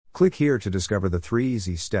Click here to discover the 3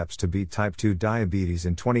 easy steps to beat type 2 diabetes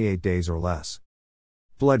in 28 days or less.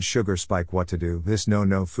 Blood sugar spike. What to do? This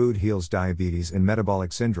no food heals diabetes and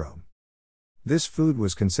metabolic syndrome. This food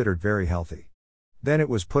was considered very healthy. Then it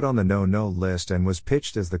was put on the no list and was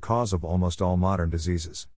pitched as the cause of almost all modern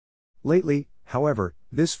diseases. Lately, however,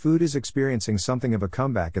 this food is experiencing something of a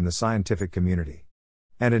comeback in the scientific community.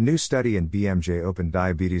 And a new study in BMJ Open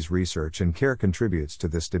Diabetes Research and Care contributes to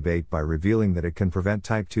this debate by revealing that it can prevent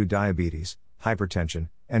type 2 diabetes, hypertension,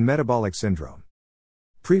 and metabolic syndrome.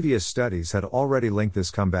 Previous studies had already linked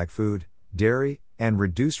this comeback food, dairy, and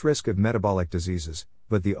reduced risk of metabolic diseases,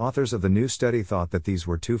 but the authors of the new study thought that these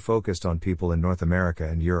were too focused on people in North America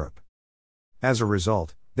and Europe. As a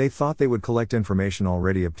result, they thought they would collect information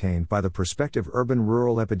already obtained by the Prospective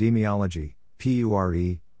Urban-Rural Epidemiology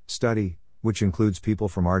 (PURE) study, which includes people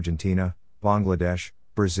from Argentina, Bangladesh,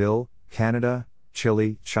 Brazil, Canada,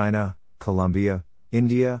 Chile, China, Colombia,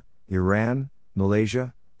 India, Iran,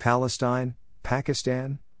 Malaysia, Palestine,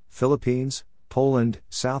 Pakistan, Philippines, Poland,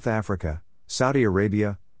 South Africa, Saudi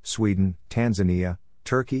Arabia, Sweden, Tanzania,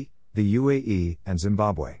 Turkey, the UAE, and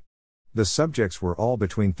Zimbabwe. The subjects were all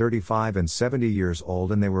between 35 and 70 years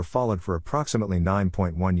old and they were followed for approximately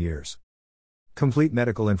 9.1 years. Complete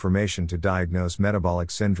medical information to diagnose metabolic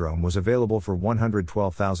syndrome was available for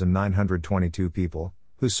 112,922 people,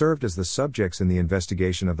 who served as the subjects in the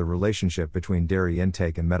investigation of the relationship between dairy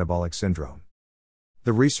intake and metabolic syndrome.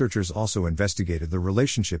 The researchers also investigated the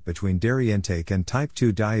relationship between dairy intake and type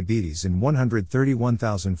 2 diabetes in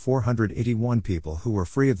 131,481 people who were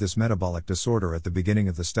free of this metabolic disorder at the beginning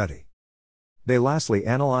of the study. They lastly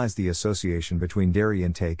analyzed the association between dairy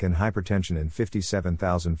intake and hypertension in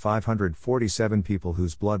 57,547 people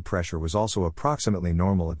whose blood pressure was also approximately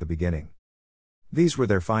normal at the beginning. These were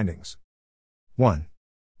their findings. 1.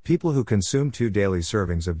 People who consumed 2 daily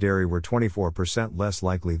servings of dairy were 24% less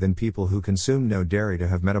likely than people who consumed no dairy to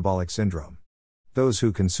have metabolic syndrome. Those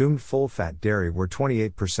who consumed full-fat dairy were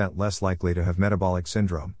 28% less likely to have metabolic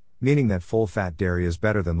syndrome, meaning that full-fat dairy is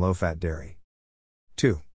better than low-fat dairy.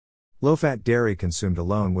 2. Low-fat dairy consumed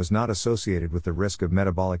alone was not associated with the risk of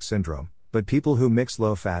metabolic syndrome, but people who mixed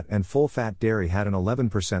low-fat and full-fat dairy had an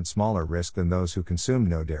 11% smaller risk than those who consumed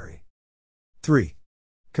no dairy. 3.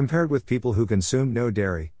 Compared with people who consumed no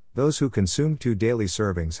dairy, those who consumed 2 daily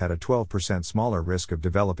servings had a 12% smaller risk of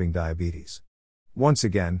developing diabetes. Once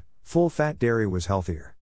again, full-fat dairy was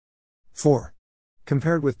healthier. 4.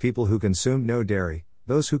 Compared with people who consumed no dairy,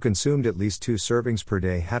 those who consumed at least 2 servings per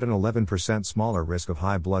day had an 11% smaller risk of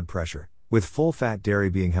high blood pressure, with full-fat dairy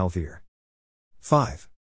being healthier. 5.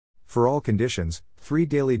 For all conditions, 3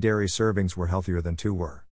 daily dairy servings were healthier than 2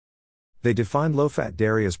 were. They defined low-fat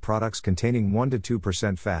dairy as products containing 1 to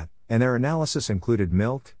 2% fat, and their analysis included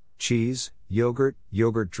milk, cheese, yogurt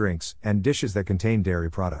drinks, and dishes that contain dairy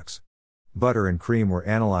products. Butter and cream were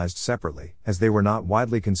analyzed separately, as they were not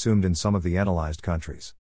widely consumed in some of the analyzed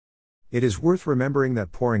countries. It is worth remembering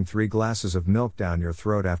that pouring 3 glasses of milk down your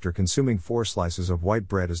throat after consuming 4 slices of white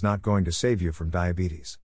bread is not going to save you from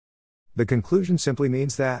diabetes. The conclusion simply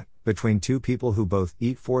means that, between 2 people who both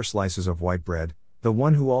eat 4 slices of white bread, the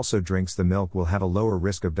one who also drinks the milk will have a lower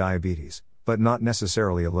risk of diabetes, but not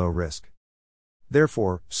necessarily a low risk.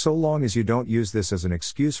 Therefore, so long as you don't use this as an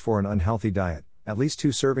excuse for an unhealthy diet, at least 2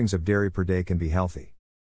 servings of dairy per day can be healthy.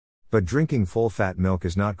 But drinking full-fat milk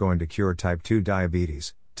is not going to cure type 2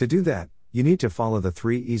 diabetes. To do that, you need to follow the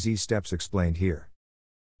 3 easy steps explained here.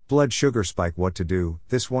 Blood sugar spike. What to do?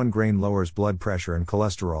 This one grain lowers blood pressure and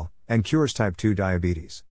cholesterol, and cures type 2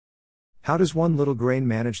 diabetes. How does one little grain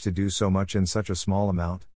manage to do so much in such a small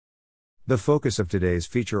amount? The focus of today's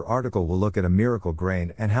feature article will look at a miracle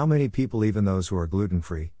grain and how many people, even those who are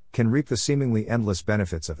gluten-free, can reap the seemingly endless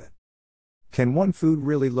benefits of it. Can one food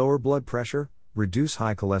really lower blood pressure, reduce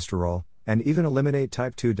high cholesterol, and even eliminate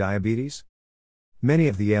type 2 diabetes? Many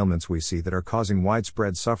of the ailments we see that are causing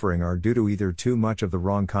widespread suffering are due to either too much of the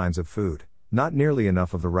wrong kinds of food, not nearly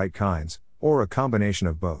enough of the right kinds, or a combination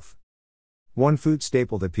of both. One food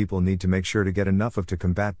staple that people need to make sure to get enough of to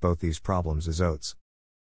combat both these problems is oats.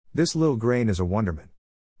 This little grain is a wonderment.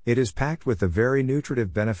 It is packed with the very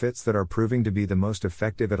nutritive benefits that are proving to be the most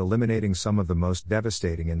effective at eliminating some of the most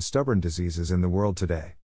devastating and stubborn diseases in the world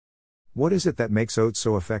today. What is it that makes oats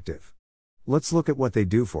so effective? Let's look at what they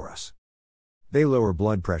do for us. They lower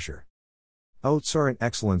blood pressure. Oats are an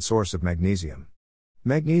excellent source of magnesium.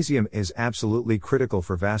 Magnesium is absolutely critical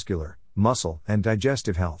for vascular, muscle, and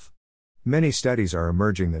digestive health. Many studies are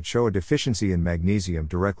emerging that show a deficiency in magnesium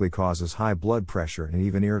directly causes high blood pressure and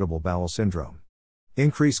even irritable bowel syndrome.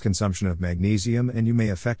 Increase consumption of magnesium and you may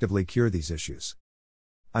effectively cure these issues.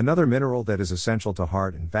 Another mineral that is essential to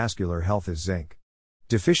heart and vascular health is zinc.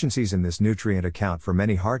 Deficiencies in this nutrient account for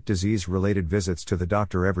many heart disease-related visits to the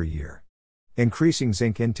doctor every year. Increasing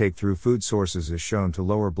zinc intake through food sources is shown to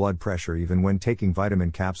lower blood pressure even when taking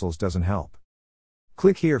vitamin capsules doesn't help.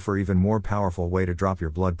 Click here for even more powerful way to drop your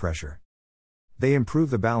blood pressure. They improve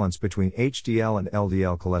the balance between HDL and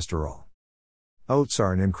LDL cholesterol. Oats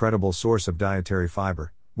are an incredible source of dietary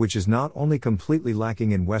fiber, which is not only completely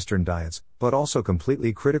lacking in Western diets, but also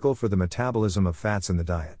completely critical for the metabolism of fats in the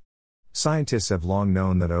diet. Scientists have long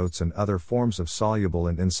known that oats and other forms of soluble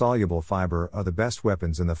and insoluble fiber are the best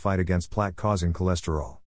weapons in the fight against plaque-causing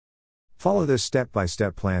cholesterol. Follow this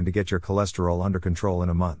step-by-step plan to get your cholesterol under control in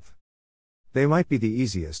a month. They might be the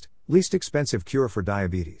easiest, least expensive cure for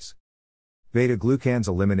diabetes. Beta-glucans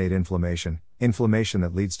eliminate inflammation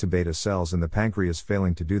that leads to beta cells in the pancreas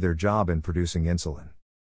failing to do their job in producing insulin.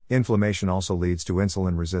 Inflammation also leads to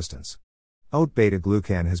insulin resistance. Oat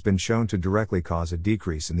beta-glucan has been shown to directly cause a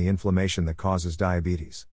decrease in the inflammation that causes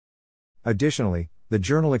diabetes. Additionally, the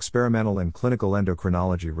journal Experimental and Clinical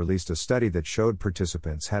Endocrinology released a study that showed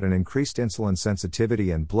participants had an increased insulin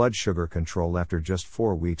sensitivity and blood sugar control after just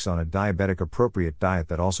 4 weeks on a diabetic-appropriate diet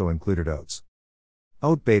that also included oats.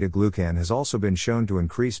 Oat beta-glucan has also been shown to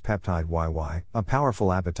increase peptide YY, a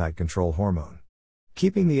powerful appetite control hormone.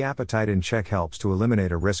 Keeping the appetite in check helps to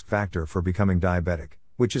eliminate a risk factor for becoming diabetic,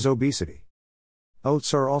 which is obesity.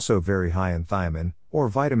 Oats are also very high in thiamine, or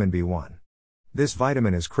vitamin B1. This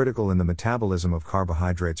vitamin is critical in the metabolism of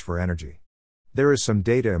carbohydrates for energy. There is some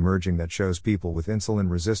data emerging that shows people with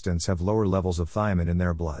insulin resistance have lower levels of thiamine in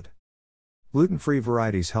their blood. Gluten-free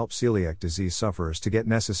varieties help celiac disease sufferers to get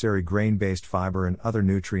necessary grain-based fiber and other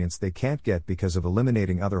nutrients they can't get because of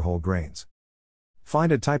eliminating other whole grains.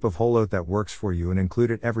 Find a type of whole oat that works for you and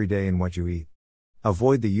include it every day in what you eat.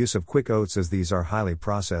 Avoid the use of quick oats as these are highly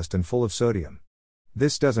processed and full of sodium.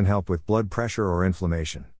 This doesn't help with blood pressure or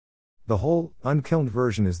inflammation. The whole, unkilned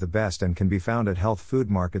version is the best and can be found at health food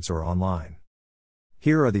markets or online.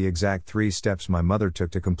 Here are the exact 3 steps my mother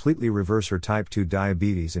took to completely reverse her type 2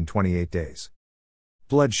 diabetes in 28 days.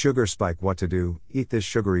 Blood sugar spike. What to do: eat this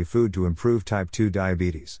sugary food to improve type 2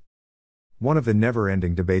 diabetes. One of the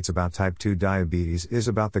never-ending debates about type 2 diabetes is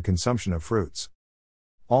about the consumption of fruits.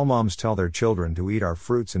 All moms tell their children to eat our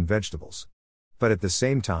fruits and vegetables. But at the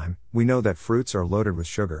same time, we know that fruits are loaded with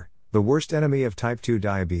sugar, the worst enemy of type 2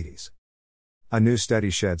 diabetes. A new study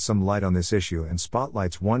sheds some light on this issue and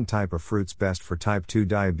spotlights one type of fruits best for type 2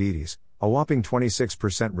 diabetes, a whopping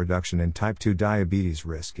 26% reduction in type 2 diabetes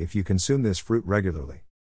risk if you consume this fruit regularly.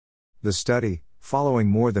 The study, following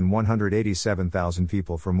more than 187,000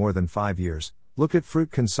 people for more than 5 years, looked at fruit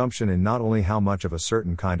consumption and not only how much of a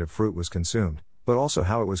certain kind of fruit was consumed, but also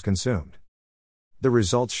how it was consumed. The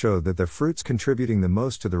results showed that the fruits contributing the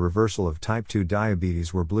most to the reversal of type 2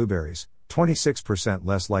 diabetes were blueberries, 26%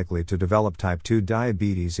 less likely to develop type 2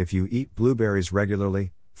 diabetes if you eat blueberries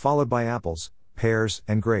regularly, followed by apples, pears,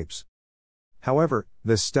 and grapes. However,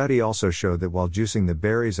 the study also showed that while juicing the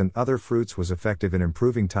berries and other fruits was effective in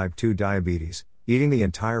improving type 2 diabetes, eating the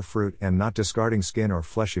entire fruit and not discarding skin or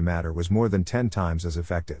fleshy matter was more than 10 times as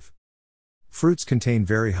effective. Fruits contain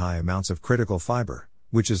very high amounts of critical fiber,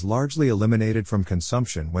 which is largely eliminated from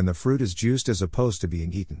consumption when the fruit is juiced as opposed to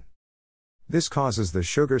being eaten. This causes the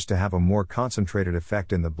sugars to have a more concentrated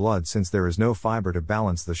effect in the blood since there is no fiber to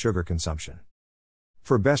balance the sugar consumption.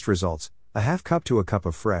 For best results, a half cup to a cup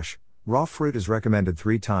of fresh, raw fruit is recommended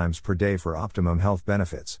 3 times per day for optimum health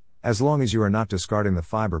benefits, as long as you are not discarding the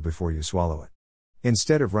fiber before you swallow it.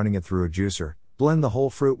 Instead of running it through a juicer, blend the whole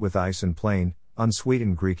fruit with ice and plain,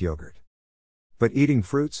 unsweetened Greek yogurt. But eating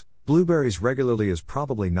fruits, blueberries regularly is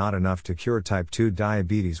probably not enough to cure type 2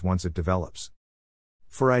 diabetes once it develops.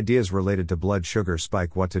 For ideas related to blood sugar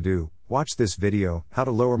spike, what to do, watch this video, How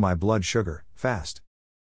to Lower My Blood Sugar, Fast.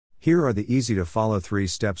 Here are the easy to follow 3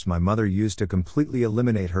 steps my mother used to completely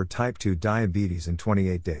eliminate her type 2 diabetes in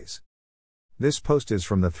 28 days. This post is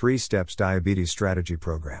from the 3 Steps Diabetes Strategy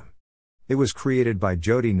Program. It was created by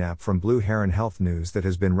Jody Knapp from Blue Heron Health News that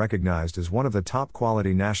has been recognized as one of the top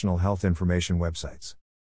quality national health information websites.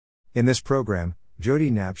 In this program, Jody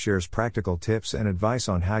Knapp shares practical tips and advice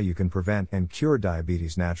on how you can prevent and cure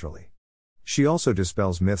diabetes naturally. She also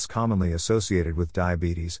dispels myths commonly associated with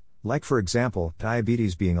diabetes, like for example,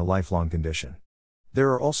 diabetes being a lifelong condition.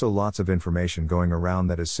 There are also lots of information going around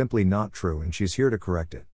that is simply not true, and she's here to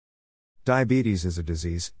correct it. Diabetes is a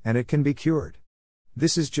disease, and it can be cured.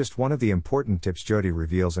 This is just one of the important tips Jody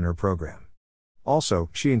reveals in her program. Also,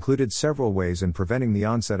 she included several ways in preventing the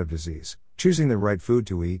onset of disease, choosing the right food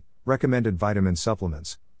to eat, recommended vitamin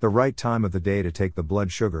supplements, the right time of the day to take the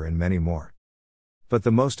blood sugar, and many more. But the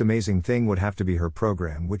most amazing thing would have to be her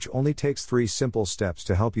program, which only takes 3 simple steps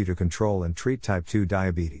to help you to control and treat type 2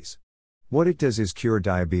 diabetes. What it does is cure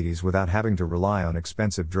diabetes without having to rely on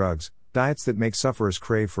expensive drugs, diets that make sufferers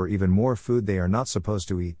crave for even more food they are not supposed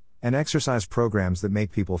to eat, and exercise programs that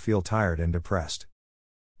make people feel tired and depressed.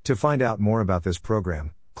 To find out more about this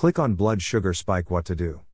program, click on Blood Sugar Spike What to Do.